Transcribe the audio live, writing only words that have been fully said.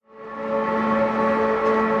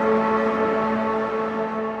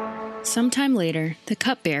Sometime later, the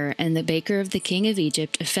cupbearer and the baker of the king of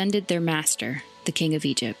Egypt offended their master, the king of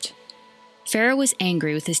Egypt. Pharaoh was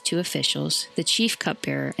angry with his two officials, the chief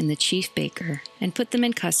cupbearer and the chief baker, and put them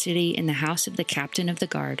in custody in the house of the captain of the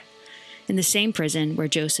guard, in the same prison where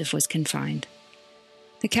Joseph was confined.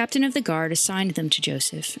 The captain of the guard assigned them to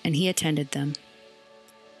Joseph, and he attended them.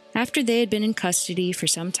 After they had been in custody for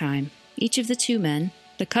some time, each of the two men,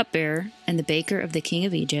 the cupbearer and the baker of the king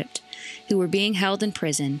of Egypt, who were being held in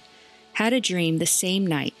prison, had a dream the same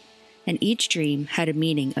night, and each dream had a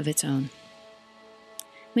meaning of its own.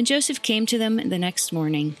 When Joseph came to them the next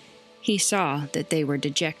morning, he saw that they were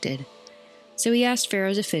dejected. So he asked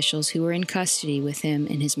Pharaoh's officials who were in custody with him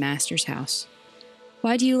in his master's house,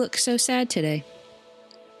 "Why do you look so sad today?"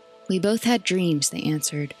 "We both had dreams," they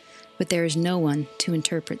answered, "but there is no one to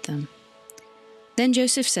interpret them." Then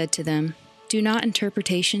Joseph said to them, "Do not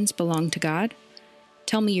interpretations belong to God?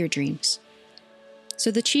 Tell me your dreams." So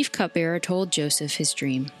the chief cupbearer told Joseph his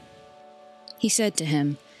dream. He said to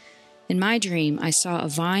him, "In my dream I saw a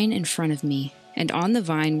vine in front of me, and on the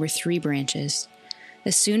vine were 3 branches.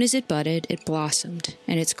 As soon as it budded, it blossomed,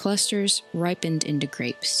 and its clusters ripened into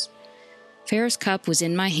grapes. Pharaoh's cup was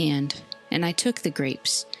in my hand, and I took the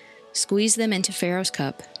grapes, squeezed them into Pharaoh's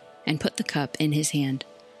cup, and put the cup in his hand."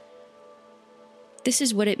 "This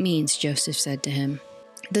is what it means," Joseph said to him.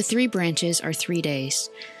 "The 3 branches are 3 days.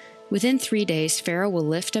 Within 3 days, Pharaoh will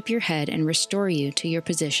lift up your head and restore you to your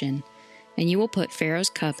position, and you will put Pharaoh's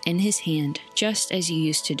cup in his hand, just as you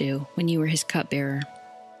used to do when you were his cupbearer.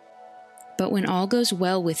 But when all goes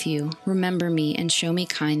well with you, remember me and show me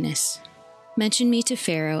kindness. Mention me to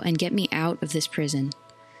Pharaoh and get me out of this prison.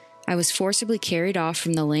 I was forcibly carried off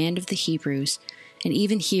from the land of the Hebrews, and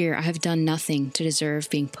even here I have done nothing to deserve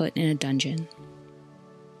being put in a dungeon."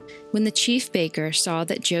 When the chief baker saw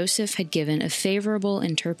that Joseph had given a favorable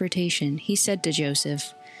interpretation, he said to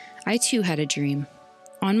Joseph, "I too had a dream.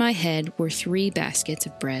 On my head were 3 baskets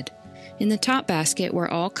of bread. In the top basket were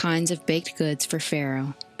all kinds of baked goods for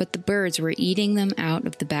Pharaoh, but the birds were eating them out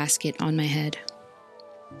of the basket on my head."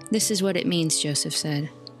 "This is what it means," Joseph said.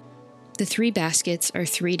 "The 3 baskets are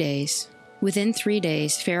 3 days. Within 3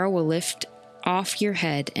 days, Pharaoh will lift off your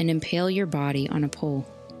head and impale your body on a pole,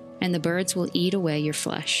 and the birds will eat away your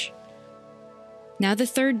flesh." Now the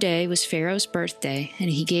 3rd day was Pharaoh's birthday,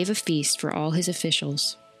 and he gave a feast for all his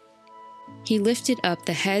officials. He lifted up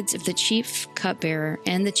the heads of the chief cupbearer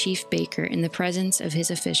and the chief baker in the presence of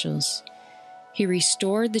his officials. He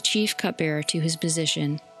restored the chief cupbearer to his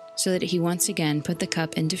position, so that he once again put the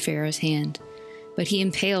cup into Pharaoh's hand. But he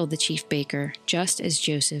impaled the chief baker, just as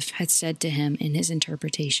Joseph had said to him in his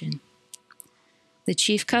interpretation. The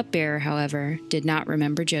chief cupbearer, however, did not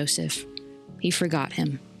remember Joseph. He forgot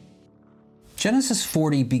him. Genesis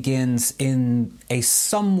 40 begins in a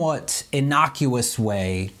somewhat innocuous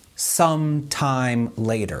way, sometime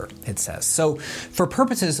later, it says. So for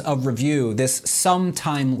purposes of review, this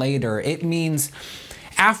sometime later, it means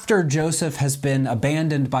after Joseph has been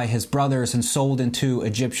abandoned by his brothers and sold into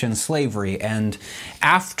Egyptian slavery, and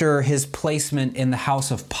after his placement in the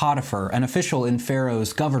house of Potiphar, an official in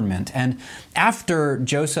Pharaoh's government, and after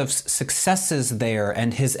Joseph's successes there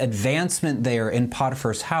and his advancement there in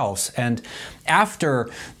Potiphar's house, and after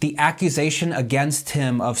the accusation against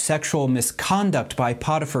him of sexual misconduct by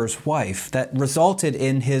Potiphar's wife that resulted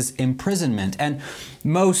in his imprisonment, and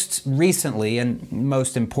most recently, and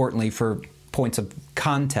most importantly for points of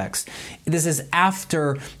context, this is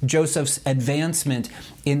after Joseph's advancement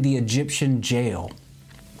in the Egyptian jail.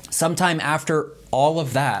 Sometime after all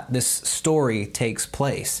of that, this story takes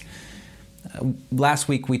place. Last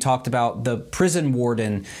week we talked about the prison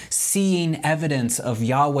warden seeing evidence of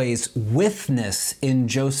Yahweh's witness in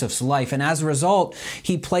Joseph's life, and as a result,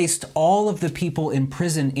 he placed all of the people in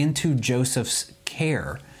prison into Joseph's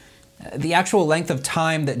care. The actual length of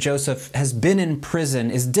time that Joseph has been in prison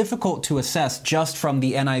is difficult to assess just from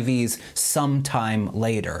the NIV's sometime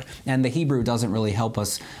later. And the Hebrew doesn't really help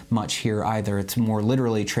us much here either. It's more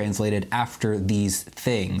literally translated after these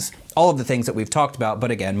things. All of the things that we've talked about, but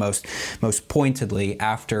again, most pointedly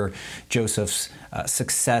after Joseph's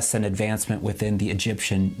success and advancement within the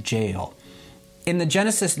Egyptian jail. In the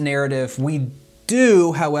Genesis narrative, we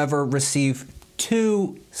do, however, receive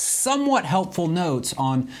 2 somewhat helpful notes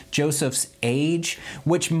on Joseph's age,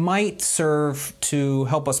 which might serve to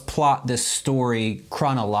help us plot this story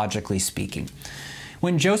chronologically speaking.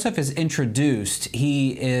 When Joseph is introduced,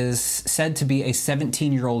 he is said to be a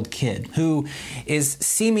 17-year-old kid who is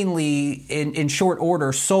seemingly, in short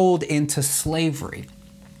order, sold into slavery.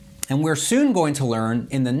 And we're soon going to learn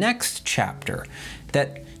in the next chapter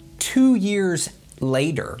that 2 years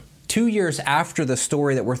later, 2 years after the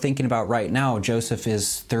story that we're thinking about right now, Joseph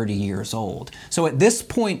is 30 years old. So at this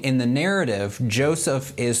point in the narrative,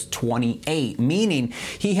 Joseph is 28, meaning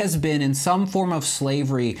he has been in some form of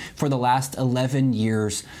slavery for the last 11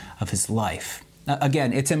 years of his life.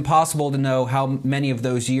 Again, it's impossible to know how many of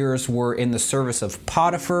those years were in the service of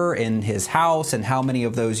Potiphar in his house and how many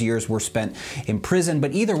of those years were spent in prison.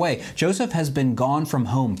 But either way, Joseph has been gone from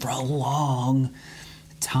home for a long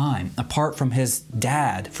time, apart from his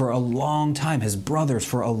dad for a long time, his brothers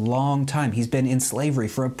for a long time. He's been in slavery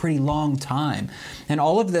for a pretty long time. And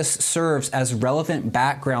all of this serves as relevant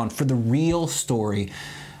background for the real story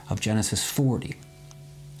of Genesis 40.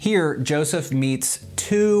 Here, Joseph meets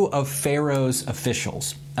two of Pharaoh's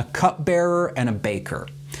officials, a cupbearer and a baker.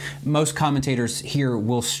 Most commentators here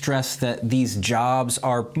will stress that these jobs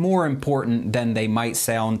are more important than they might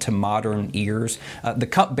sound to modern ears. The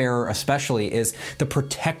cupbearer especially is the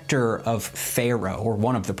protector of Pharaoh, or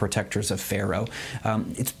one of the protectors of Pharaoh.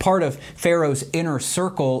 It's part of Pharaoh's inner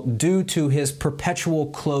circle due to his perpetual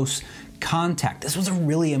close contact. This was a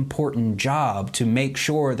really important job to make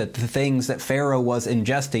sure that the things that Pharaoh was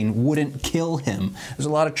ingesting wouldn't kill him. There's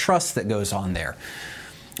a lot of trust that goes on there.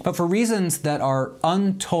 But for reasons that are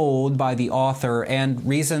untold by the author and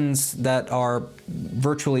reasons that are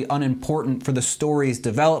virtually unimportant for the story's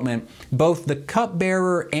development, both the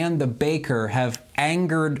cupbearer and the baker have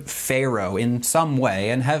angered Pharaoh in some way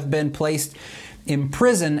and have been placed in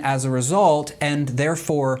prison as a result and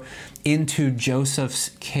therefore into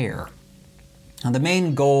Joseph's care. Now, the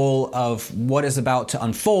main goal of what is about to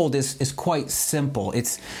unfold is quite simple.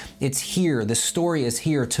 It's here, the story is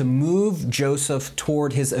here to move Joseph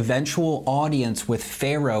toward his eventual audience with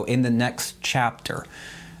Pharaoh in the next chapter.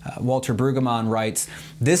 Walter Brueggemann writes,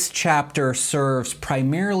 "This chapter serves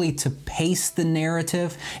primarily to pace the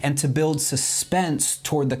narrative and to build suspense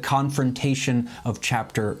toward the confrontation of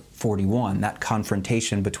chapter 41, that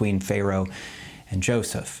confrontation between Pharaoh and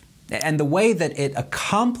Joseph." And the way that it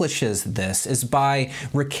accomplishes this is by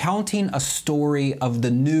recounting a story of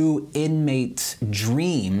the new inmates'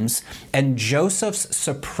 dreams and Joseph's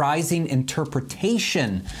surprising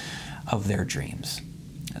interpretation of their dreams.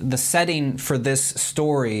 The setting for this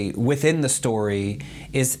story, within the story,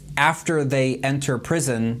 is after they enter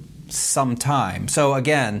prison sometime. So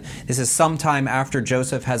again, this is sometime after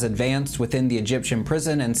Joseph has advanced within the Egyptian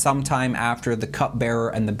prison and sometime after the cupbearer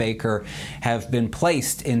and the baker have been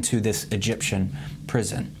placed into this Egyptian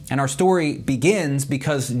prison. And our story begins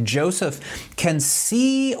because Joseph can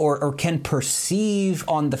see or can perceive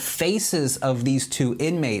on the faces of these two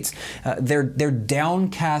inmates their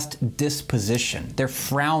downcast disposition. They're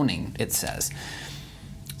frowning, it says.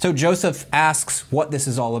 So Joseph asks what this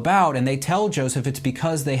is all about, and they tell Joseph it's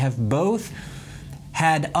because they have both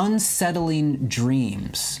had unsettling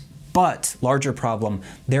dreams. But, larger problem,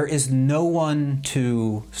 there is no one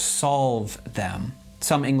to solve them.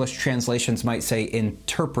 Some English translations might say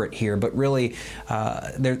interpret here, but really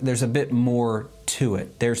there's a bit more to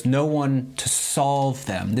it. There's no one to solve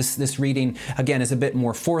them. This reading, again, is a bit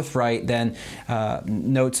more forthright than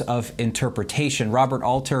notes of interpretation. Robert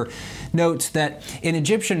Alter notes that in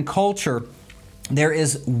Egyptian culture, there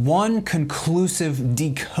is one conclusive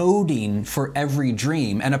decoding for every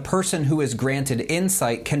dream, and a person who is granted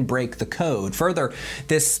insight can break the code. Further,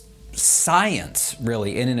 this science,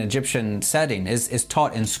 really, in an Egyptian setting is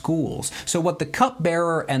taught in schools. So what the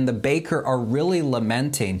cupbearer and the baker are really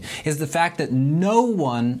lamenting is the fact that no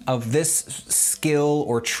one of this skill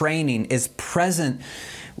or training is present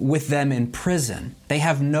with them in prison. They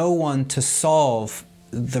have no one to solve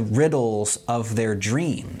the riddles of their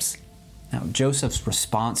dreams. Now, Joseph's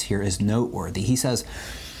response here is noteworthy. He says,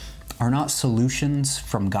 "Are not solutions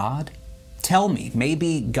from God? Tell me.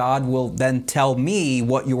 Maybe God will then tell me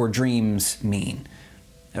what your dreams mean."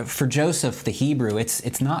 For Joseph, the Hebrew,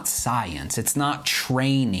 it's not science, it's not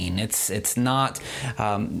training, it's not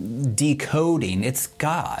decoding, it's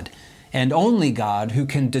God. And only God who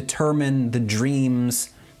can determine the dream's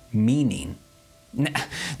meaning.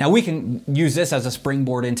 Now, we can use this as a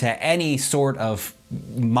springboard into any sort of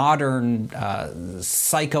modern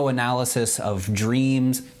psychoanalysis of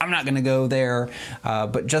dreams. I'm not going to go there,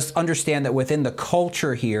 but just understand that within the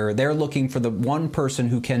culture here, they're looking for the one person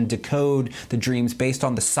who can decode the dreams based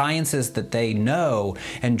on the sciences that they know.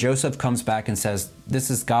 And Joseph comes back and says, this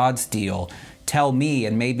is God's deal. Tell me,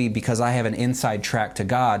 and maybe because I have an inside track to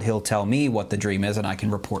God, he'll tell me what the dream is and I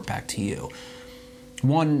can report back to you.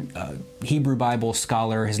 One Hebrew Bible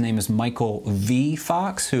scholar, his name is Michael V.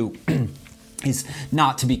 Fox, who is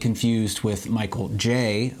not to be confused with Michael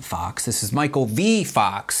J. Fox. This is Michael V.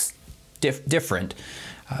 Fox, different.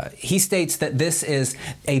 He states that this is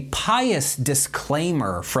a pious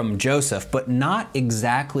disclaimer from Joseph, but not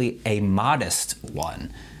exactly a modest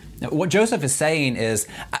one. What Joseph is saying is,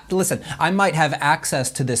 listen, I might have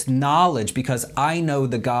access to this knowledge because I know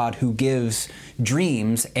the God who gives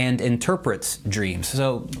dreams and interprets dreams.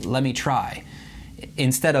 So let me try.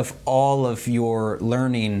 Instead of all of your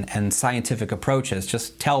learning and scientific approaches,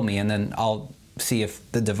 just tell me and then I'll see if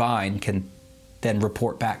the divine can then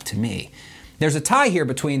report back to me. There's a tie here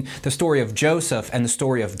between the story of Joseph and the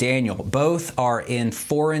story of Daniel. Both are in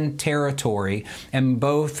foreign territory and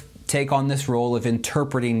both take on this role of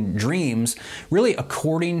interpreting dreams, really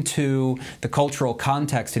according to the cultural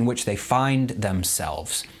context in which they find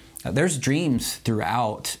themselves. There's dreams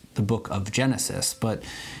throughout the book of Genesis, but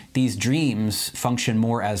these dreams function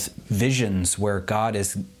more as visions where God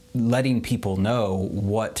is letting people know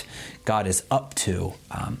what God is up to.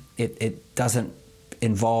 It doesn't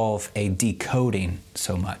involve a decoding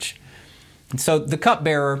so much. And so the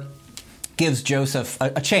cupbearer gives Joseph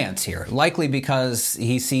a chance here, likely because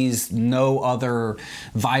he sees no other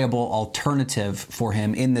viable alternative for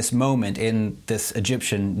him in this moment in this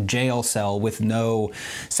Egyptian jail cell with no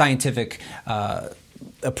scientific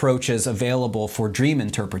approaches available for dream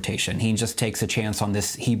interpretation. He just takes a chance on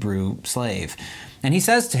this Hebrew slave. And he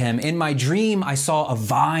says to him, "In my dream, I saw a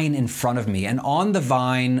vine in front of me, and on the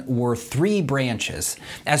vine were 3 branches.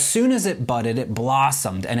 As soon as it budded, it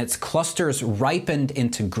blossomed, and its clusters ripened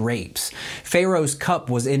into grapes. Pharaoh's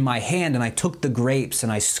cup was in my hand, and I took the grapes,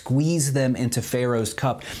 and I squeezed them into Pharaoh's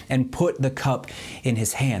cup, and put the cup in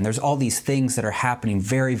his hand." There's all these things that are happening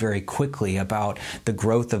very, very quickly about the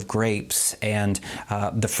growth of grapes and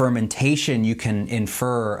the fermentation you can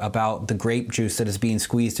infer about the grape juice that is being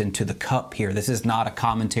squeezed into the cup here. This is not a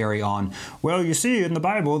commentary on, well, you see, in the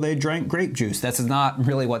Bible, they drank grape juice. That's not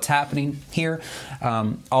really what's happening here.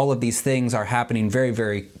 All of these things are happening very,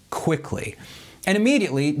 very quickly. And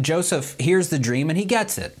immediately, Joseph hears the dream and he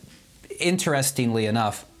gets it. Interestingly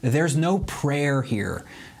enough, there's no prayer here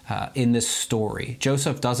in this story.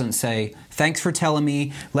 Joseph doesn't say, "Thanks for telling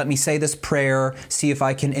me. Let me say this prayer, see if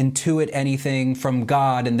I can intuit anything from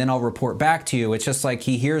God, and then I'll report back to you." It's just like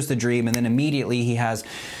he hears the dream, and then immediately he has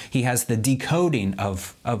the decoding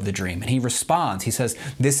of the dream, and he responds. He says,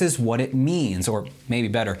 "This is what it means," or maybe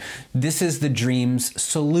better, "This is the dream's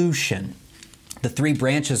solution. The 3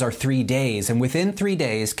 branches are 3 days, and within 3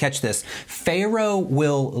 days, catch this, Pharaoh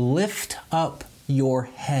will lift up your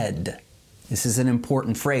head." This is an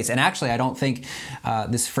important phrase. And actually, I don't think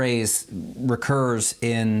this phrase recurs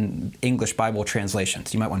in English Bible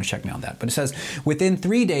translations. You might want to check me on that. But it says, "Within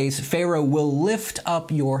 3 days, Pharaoh will lift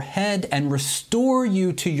up your head and restore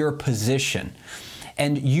you to your position.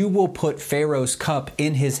 And you will put Pharaoh's cup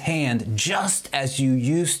in his hand, just as you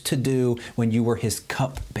used to do when you were his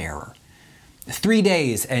cupbearer. 3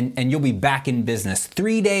 days and you'll be back in business.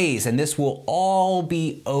 3 days and this will all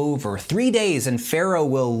be over. 3 days and Pharaoh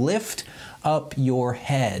will lift up your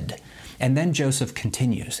head." And then Joseph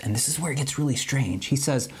continues, and this is where it gets really strange. He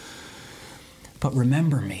says, "But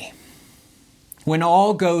remember me when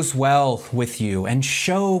all goes well with you, and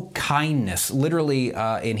show kindness." Literally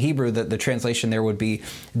in Hebrew, the translation there would be,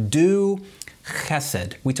 "Do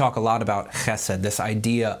chesed." We talk a lot about chesed, this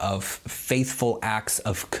idea of faithful acts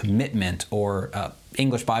of commitment, or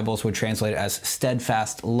English Bibles would translate it as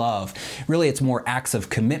steadfast love. Really, it's more acts of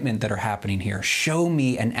commitment that are happening here. Show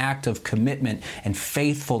me an act of commitment and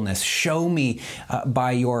faithfulness. Show me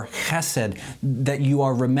by your chesed that you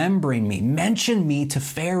are remembering me. Mention me to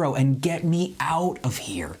Pharaoh and get me out of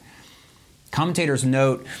here. Commentators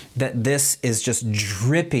note that this is just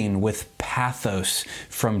dripping with pathos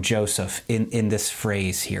from Joseph in this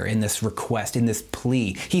phrase here, in this request, in this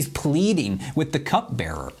plea. He's pleading with the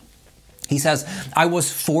cupbearer. He says, "I was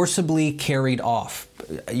forcibly carried off."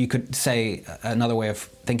 You could say another way of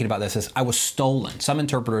thinking about this is, "I was stolen." Some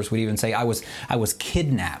interpreters would even say, I was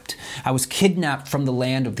kidnapped. I was kidnapped from the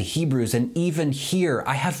land of the Hebrews, and even here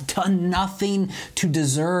I have done nothing to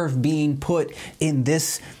deserve being put in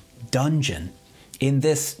this dungeon, in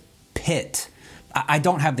this pit. I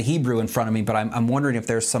don't have the Hebrew in front of me, but I'm wondering if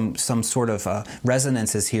there's some sort of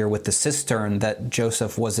resonances here with the cistern that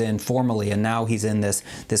Joseph was in formerly, and now he's in this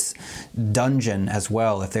dungeon as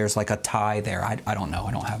well. If there's like a tie there, I don't know.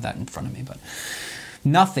 I don't have that in front of me, but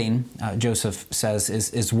nothing, Joseph says,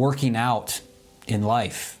 is working out in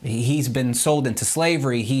life. He's been sold into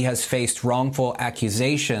slavery. He has faced wrongful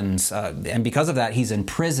accusations, and because of that, he's in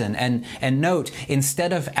prison. And note,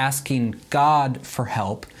 instead of asking God for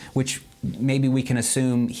help, which maybe we can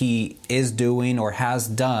assume he is doing or has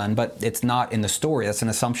done, but it's not in the story. That's an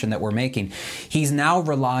assumption that we're making. He's now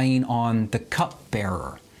relying on the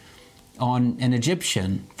cupbearer, on an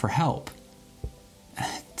Egyptian for help.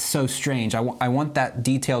 So strange. I want that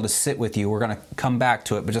detail to sit with you. We're going to come back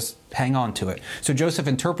to it, but just hang on to it. So Joseph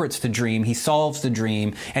interprets the dream. He solves the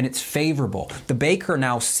dream, and it's favorable. The baker,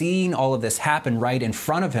 now seeing all of this happen right in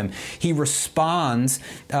front of him, he responds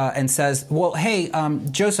and says, well, hey,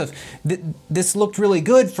 Joseph, this looked really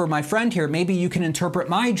good for my friend here. Maybe you can interpret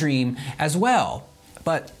my dream as well.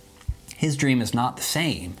 But his dream is not the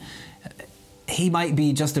same. He might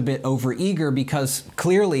be just a bit overeager because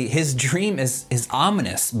clearly his dream is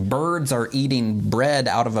ominous. Birds are eating bread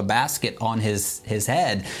out of a basket on his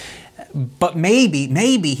head. But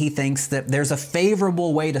maybe he thinks that there's a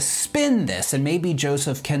favorable way to spin this, and maybe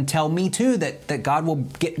Joseph can tell me too that God will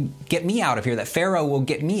get me out of here, that Pharaoh will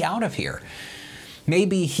get me out of here.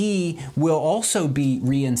 Maybe he will also be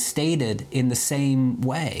reinstated in the same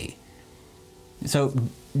way. So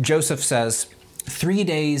Joseph says, 3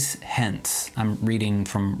 days hence, I'm reading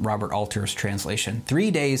from Robert Alter's translation, 3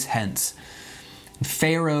 days hence,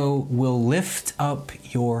 Pharaoh will lift up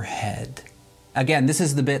your head. Again, this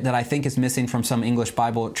is the bit that I think is missing from some English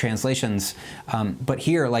Bible translations. But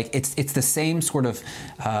here, it's the same sort of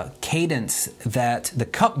cadence that the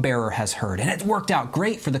cupbearer has heard. And it worked out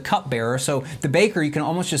great for the cupbearer. So the baker, you can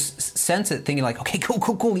almost just sense it, thinking okay,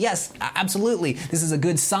 cool. Yes, absolutely. This is a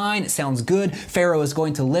good sign. It sounds good. Pharaoh is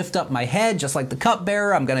going to lift up my head, just like the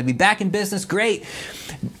cupbearer. I'm going to be back in business. Great.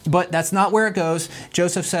 But that's not where it goes.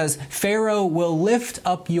 Joseph says, Pharaoh will lift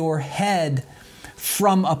up your head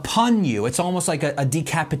from upon you. It's almost like a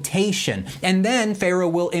decapitation. And then Pharaoh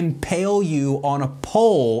will impale you on a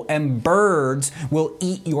pole, and birds will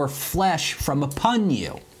eat your flesh from upon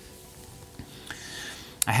you.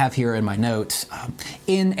 I have here in my notes,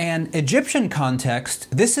 in an Egyptian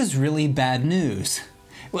context, this is really bad news.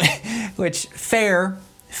 Which, fair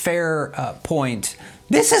point.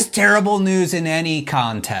 This is terrible news in any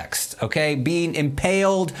context, okay? Being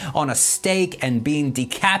impaled on a stake and being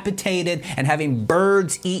decapitated and having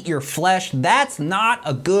birds eat your flesh, that's not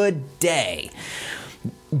a good day.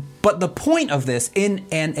 But the point of this, in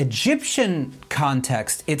an Egyptian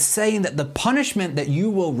context, it's saying that the punishment that you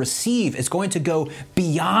will receive is going to go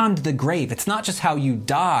beyond the grave. It's not just how you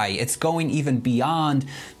die, it's going even beyond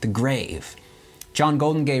the grave. John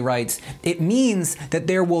Goldengay writes, it means that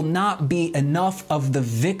there will not be enough of the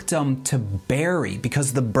victim to bury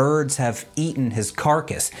because the birds have eaten his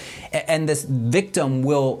carcass. And this victim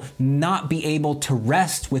will not be able to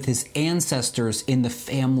rest with his ancestors in the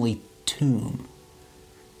family tomb.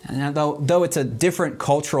 And though it's a different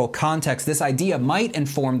cultural context, this idea might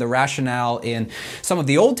inform the rationale in some of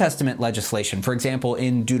the Old Testament legislation. For example,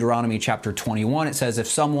 in Deuteronomy chapter 21, it says if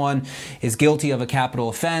someone is guilty of a capital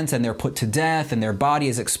offense and they're put to death and their body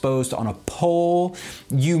is exposed on a pole,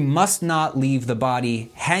 you must not leave the body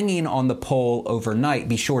hanging on the pole overnight.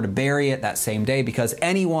 Be sure to bury it that same day, because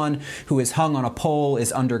anyone who is hung on a pole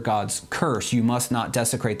is under God's curse. You must not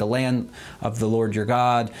desecrate the land of the Lord your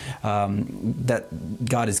God that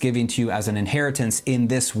God is giving to you as an inheritance in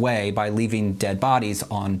this way, by leaving dead bodies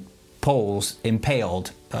on poles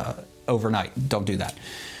impaled overnight. Don't do that.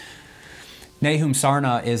 Nahum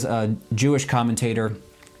Sarna is a Jewish commentator,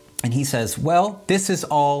 and he says, well, this is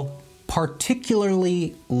all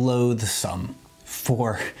particularly loathsome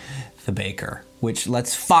for the baker, which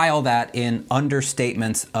let's file that in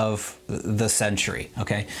understatements of the century,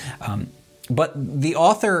 okay? But the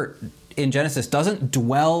author in Genesis doesn't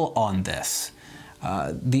dwell on this.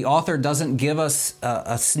 The author doesn't give us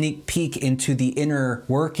a sneak peek into the inner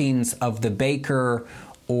workings of the baker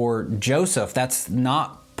or Joseph. That's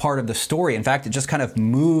not part of the story. In fact, it just kind of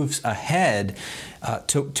moves ahead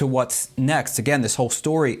to what's next. Again, this whole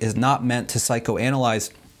story is not meant to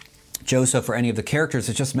psychoanalyze Joseph or any of the characters.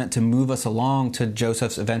 It's just meant to move us along to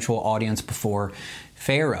Joseph's eventual audience before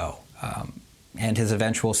Pharaoh and his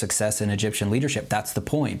eventual success in Egyptian leadership. That's the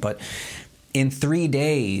point. But in 3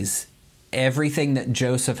 days, everything that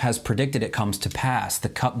Joseph has predicted, it comes to pass. The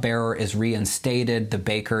cupbearer is reinstated. The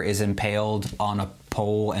baker is impaled on a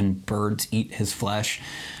pole, and birds eat his flesh.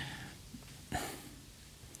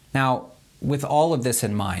 Now, with all of this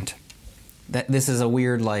in mind, that this is a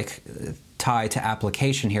weird tie to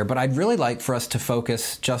application here, but I'd really like for us to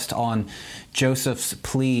focus just on Joseph's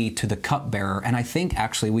plea to the cupbearer, and I think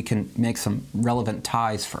actually we can make some relevant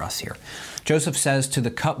ties for us here. Joseph says to the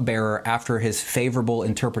cupbearer after his favorable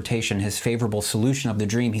interpretation, his favorable solution of the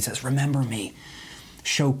dream, he says, remember me.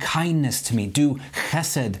 Show kindness to me. Do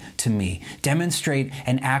chesed to me. Demonstrate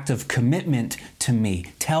an act of commitment to me.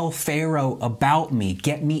 Tell Pharaoh about me.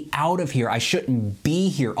 Get me out of here. I shouldn't be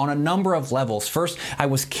here on a number of levels. First, I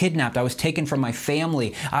was kidnapped. I was taken from my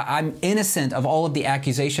family. I'm innocent of all of the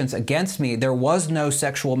accusations against me. There was no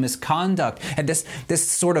sexual misconduct. And this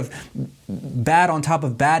sort of bad on top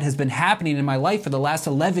of bad has been happening in my life for the last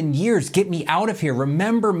 11 years. Get me out of here.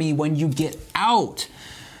 Remember me when you get out.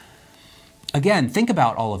 Again, think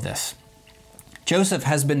about all of this. Joseph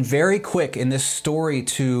has been very quick in this story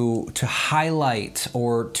to highlight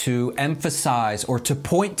or to emphasize or to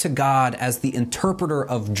point to God as the interpreter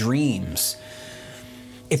of dreams.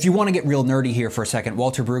 If you want to get real nerdy here for a second,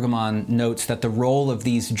 Walter Brueggemann notes that the role of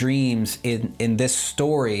these dreams in this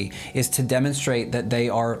story is to demonstrate that they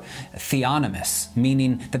are theonomous,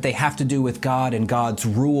 meaning that they have to do with God and God's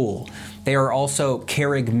rule. They are also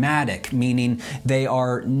kerygmatic, meaning they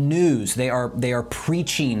are news, they are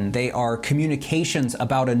preaching, they are communications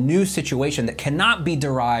about a new situation that cannot be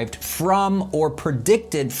derived from or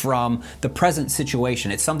predicted from the present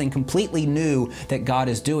situation. It's something completely new that God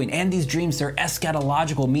is doing. And these dreams, they're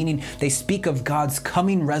eschatological, meaning they speak of God's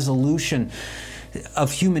coming resolution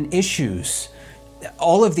of human issues.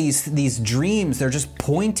 All of these dreams, they're just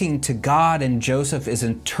pointing to God, and Joseph is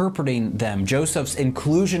interpreting them. Joseph's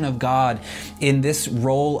inclusion of God in this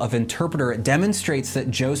role of interpreter, it demonstrates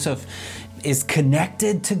that Joseph is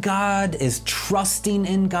connected to God, is trusting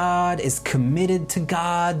in God, is committed to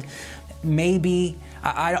God. Maybe,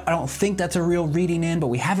 I don't think that's a real reading in, but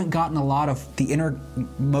we haven't gotten a lot of the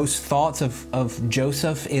innermost thoughts of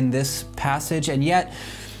Joseph in this passage. And yet,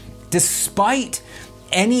 despite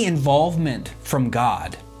any involvement from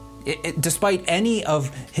God, despite any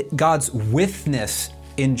of God's witness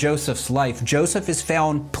in Joseph's life, Joseph is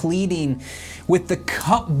found pleading with the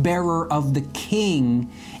cupbearer of the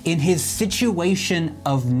king in his situation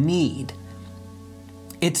of need.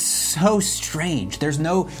 It's so strange. There's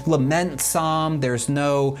no lament psalm. There's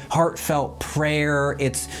no heartfelt prayer.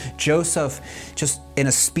 It's Joseph just in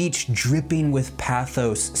a speech dripping with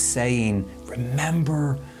pathos saying,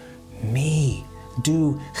 "Remember me.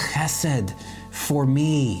 Do chesed for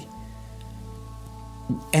me."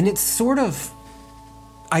 And it's sort of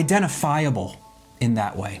identifiable in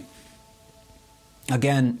that way.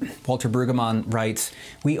 Again, Walter Brueggemann writes,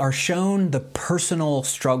 "We are shown the personal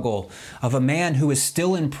struggle of a man who is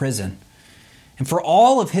still in prison. And for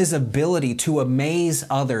all of his ability to amaze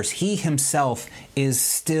others, he himself is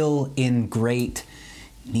still in great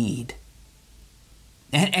need.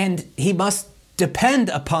 And he must depend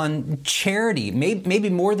upon charity, maybe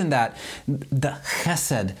more than that, the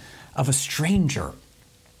chesed of a stranger,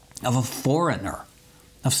 of a foreigner,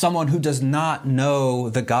 of someone who does not know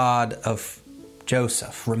the God of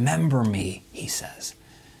Joseph. Remember me," he says.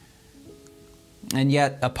 And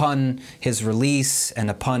yet, upon his release and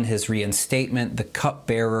upon his reinstatement, the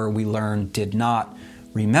cupbearer, we learn, did not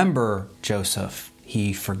remember Joseph.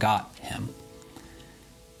 He forgot him.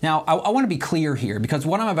 Now, I want to be clear here, because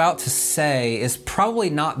what I'm about to say is probably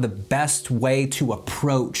not the best way to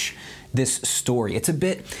approach this story. It's a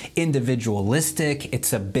bit individualistic.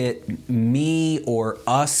 It's a bit me or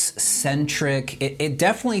us-centric. It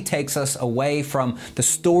definitely takes us away from the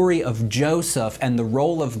story of Joseph and the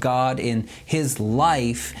role of God in his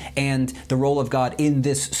life and the role of God in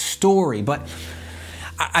this story. But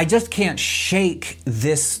I just can't shake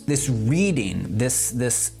this reading,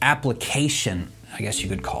 this application, I guess you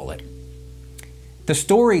could call it. The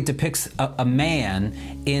story depicts a man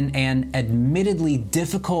in an admittedly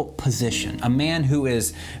difficult position, a man who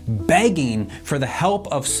is begging for the help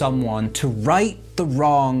of someone to right the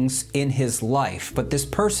wrongs in his life, but this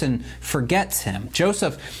person forgets him.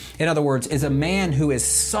 Joseph, in other words, is a man who is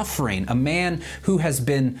suffering, a man who has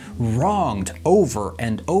been wronged over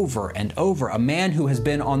and over and over, a man who has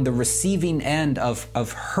been on the receiving end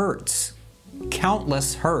of hurts,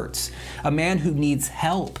 countless hurts, a man who needs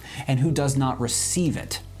help and who does not receive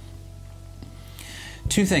it.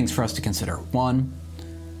 Two things for us to consider. One,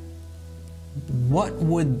 what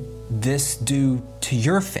would this do to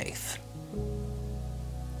your faith?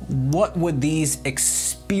 What would these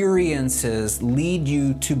experiences lead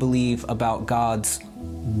you to believe about God's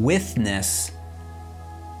witness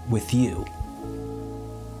with you?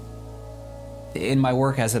 In my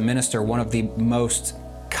work as a minister, one of the most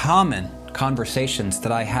common conversations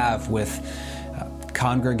that I have with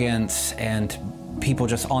congregants and people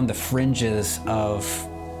just on the fringes of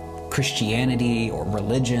Christianity or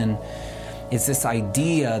religion is this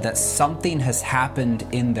idea that something has happened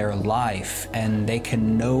in their life and they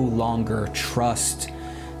can no longer trust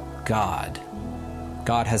God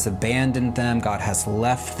God has abandoned them, God has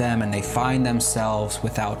left them, and they find themselves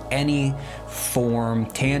without any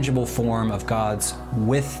tangible form of God's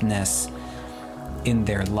witness in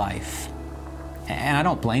their life. And I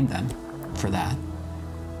don't blame them for that.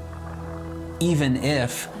 Even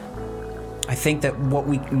if I think that what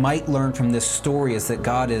we might learn from this story is that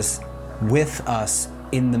God is with us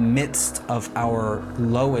in the midst of our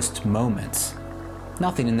lowest moments.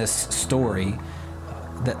 Nothing in this story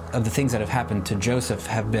of the things that have happened to Joseph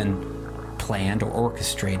have been planned or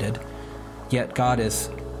orchestrated, yet God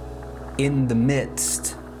is in the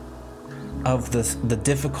midst of the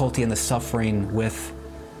difficulty and the suffering with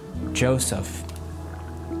Joseph.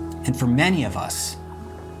 And for many of us,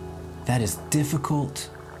 that is difficult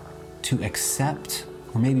to accept,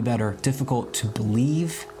 or maybe better, difficult to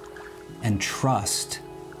believe and trust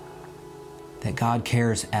that God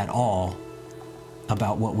cares at all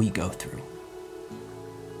about what we go through.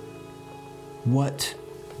 What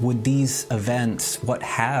would these events, what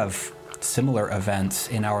have similar events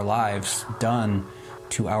in our lives done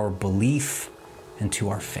to our belief and to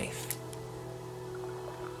our faith?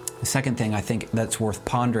 The second thing I think that's worth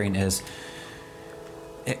pondering is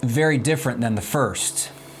very different than the first.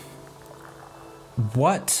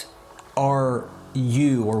 What are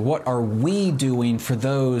you, or what are we doing for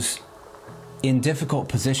those in difficult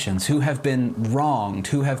positions who have been wronged,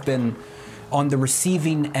 who have been on the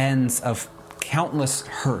receiving ends of countless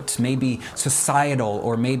hurts, maybe societal,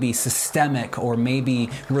 or maybe systemic, or maybe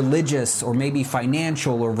religious, or maybe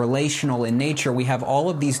financial or relational in nature? We have all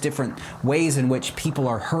of these different ways in which people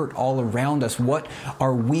are hurt all around us. What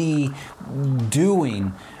are we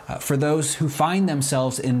doing for those who find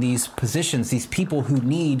themselves in these positions, these people who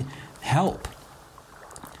need help?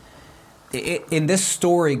 In this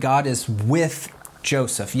story, God is with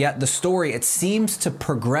Joseph, yet the story, it seems to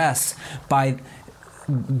progress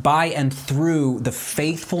by and through the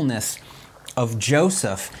faithfulness of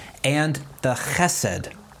Joseph and the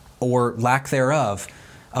chesed, or lack thereof,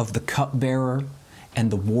 of the cupbearer and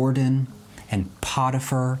the warden and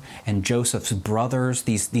Potiphar and Joseph's brothers.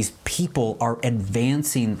 These people are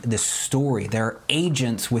advancing the story. They're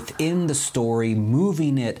agents within the story,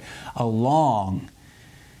 moving it along.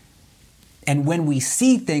 And when we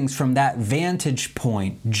see things from that vantage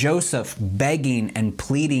point, Joseph begging and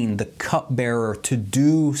pleading the cupbearer to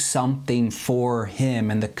do something for him,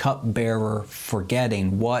 and the cupbearer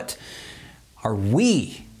forgetting, what are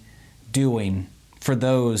we doing for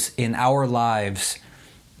those in our lives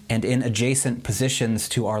and in adjacent positions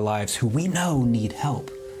to our lives who we know need help,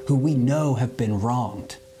 who we know have been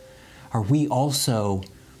wronged? Are we also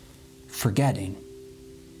forgetting?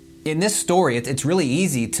 In this story, it's really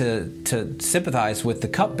easy to sympathize with the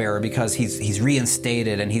cupbearer because he's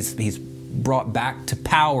reinstated and he's brought back to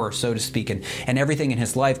power, so to speak, and everything in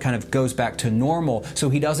his life kind of goes back to normal. So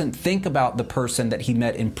he doesn't think about the person that he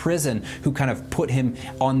met in prison who kind of put him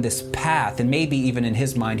on this path. And maybe even in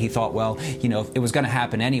his mind, he thought, well, it was going to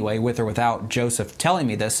happen anyway, with or without Joseph telling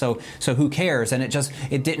me this. So who cares? And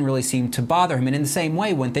it didn't really seem to bother him. And in the same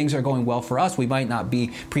way, when things are going well for us, we might not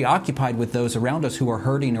be preoccupied with those around us who are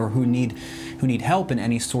hurting or who need help in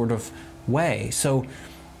any sort of way. So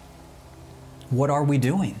what are we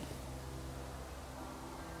doing?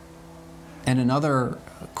 And another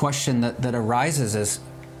question that arises is,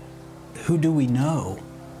 who do we know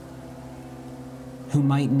who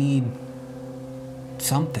might need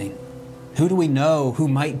something? Who do we know who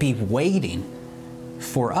might be waiting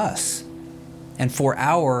for us and for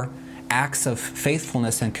our acts of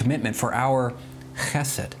faithfulness and commitment, for our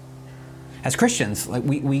chesed? As Christians,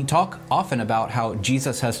 we talk often about how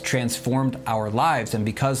Jesus has transformed our lives, and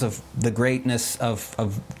because of the greatness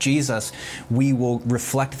of Jesus, we will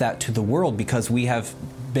reflect that to the world because we have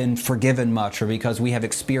been forgiven much, or because we have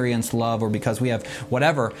experienced love, or because we have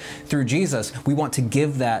whatever through Jesus. We want to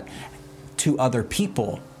give that to other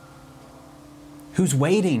people. Who's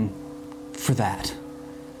waiting for that?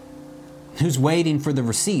 Who's waiting for the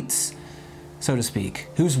receipts, so to speak?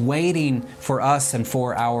 Who's waiting for us and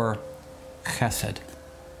for our chesed?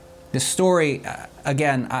 This story,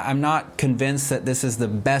 again, I'm not convinced that this is the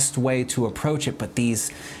best way to approach it, but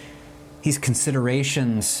these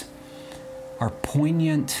considerations are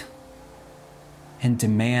poignant and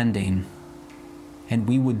demanding, and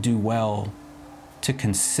we would do well to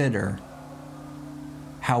consider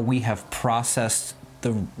how we have processed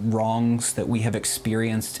the wrongs that we have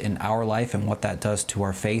experienced in our life and what that does to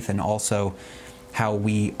our faith, and also how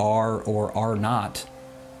we are or are not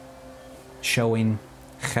showing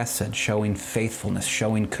chesed, showing faithfulness,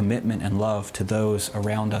 showing commitment and love to those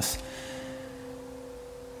around us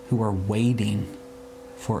who are waiting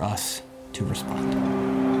for us to respond.